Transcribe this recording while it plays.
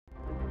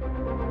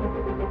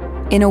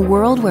In a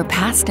world where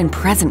past and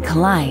present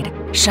collide,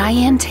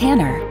 Cheyenne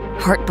Tanner,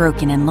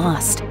 heartbroken and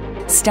lost,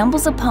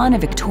 stumbles upon a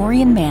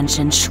Victorian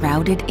mansion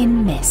shrouded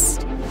in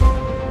mist.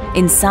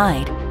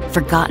 Inside,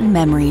 forgotten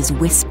memories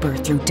whisper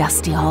through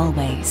dusty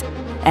hallways,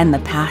 and the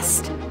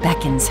past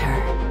beckons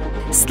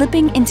her.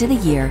 Slipping into the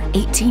year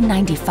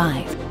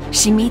 1895,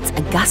 she meets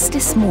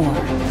Augustus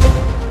Moore,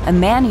 a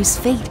man whose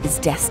fate is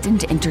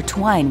destined to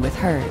intertwine with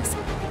hers.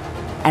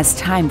 As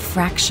time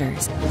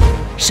fractures,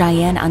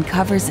 Cheyenne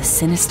uncovers a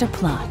sinister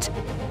plot,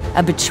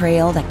 a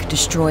betrayal that could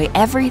destroy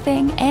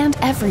everything and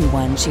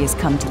everyone she has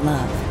come to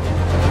love.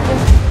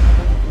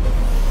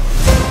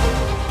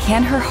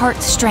 Can her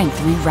heart's strength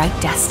rewrite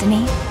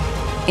destiny?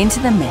 Into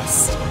the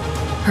mist.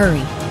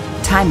 Hurry,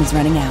 time is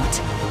running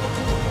out.